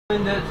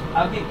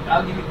I'll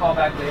give you a call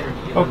back later.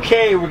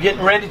 Okay, we're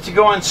getting ready to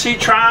go on sea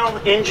trial.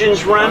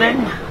 Engine's running.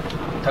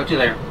 Okay. Talk to you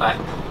later. Bye.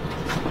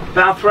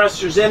 Bow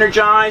thrusters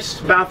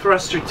energized. Bow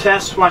thruster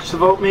test. Watch the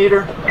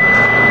voltmeter.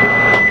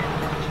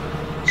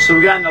 So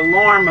we got an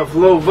alarm of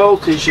low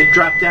voltage. It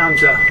dropped down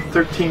to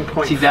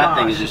 13.5. See, that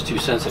thing is just too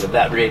sensitive.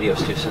 That radio is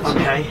too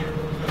sensitive. Okay.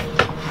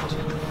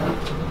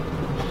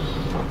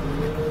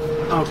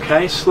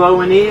 Okay,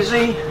 slow and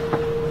easy.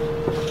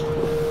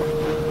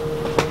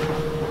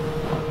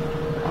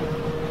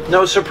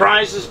 No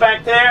surprises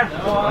back there?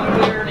 No,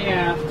 I'm clear in the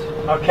aft.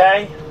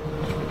 Okay.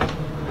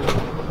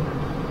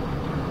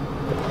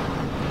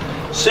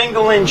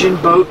 Single engine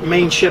boat,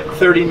 main ship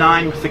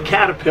 39 with the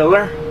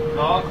Caterpillar.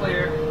 All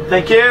clear.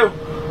 Thank you.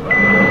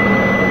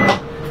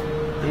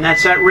 And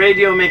that's that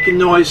radio making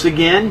noise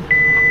again.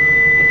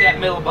 Hit that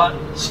middle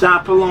button.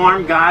 Stop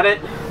alarm, got it.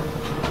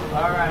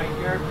 Alright,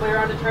 you're clear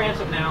on the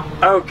transom now.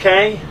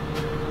 Okay.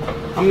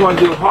 I'm going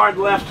to do hard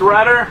left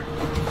rudder.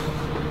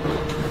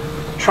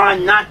 Try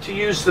not to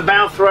use the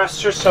bow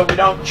thruster so we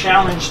don't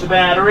challenge the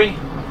battery.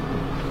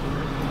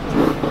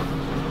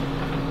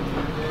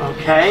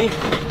 Okay.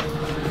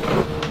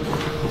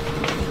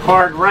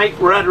 Hard right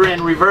rudder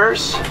in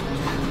reverse.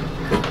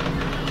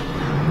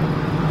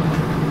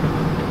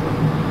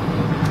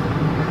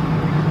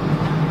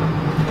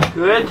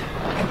 Good.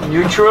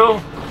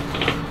 Neutral.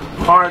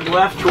 Hard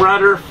left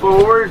rudder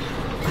forward.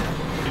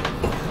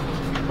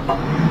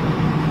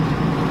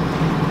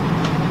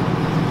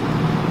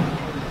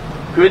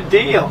 Good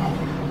deal.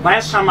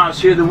 Last time I was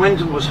here, the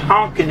wind was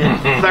honking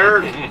at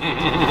 30.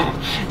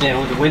 Yeah,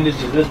 when the wind is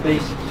to this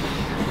base.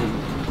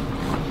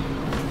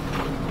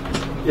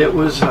 It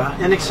was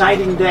an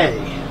exciting day.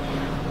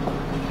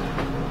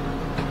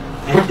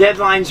 And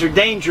deadlines are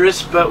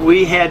dangerous, but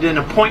we had an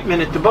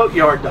appointment at the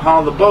boatyard to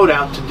haul the boat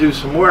out to do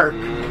some work.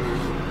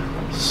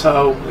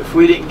 So if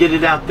we didn't get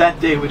it out that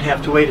day, we'd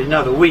have to wait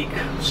another week.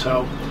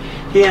 So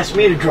he asked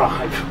me to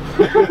drive.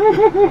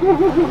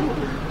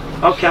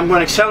 Okay, I'm going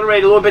to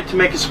accelerate a little bit to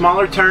make a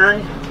smaller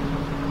turn.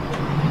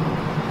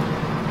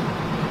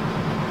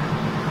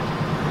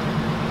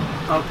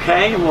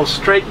 Okay, and we'll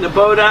straighten the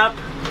boat up.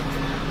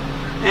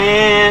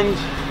 And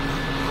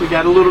we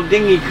got a little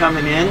dinghy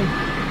coming in.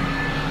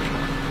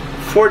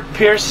 Fort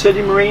Pierce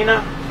City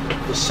Marina,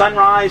 the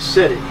Sunrise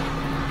City.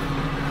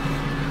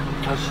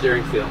 How's the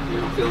steering feel?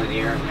 You don't feel any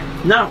air in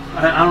there? No,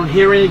 I don't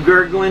hear any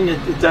gurgling.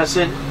 It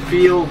doesn't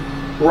feel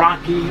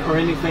rocky or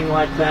anything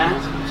like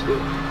that. That's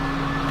good.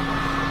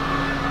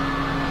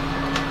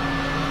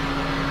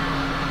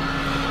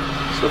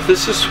 So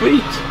this is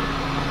sweet.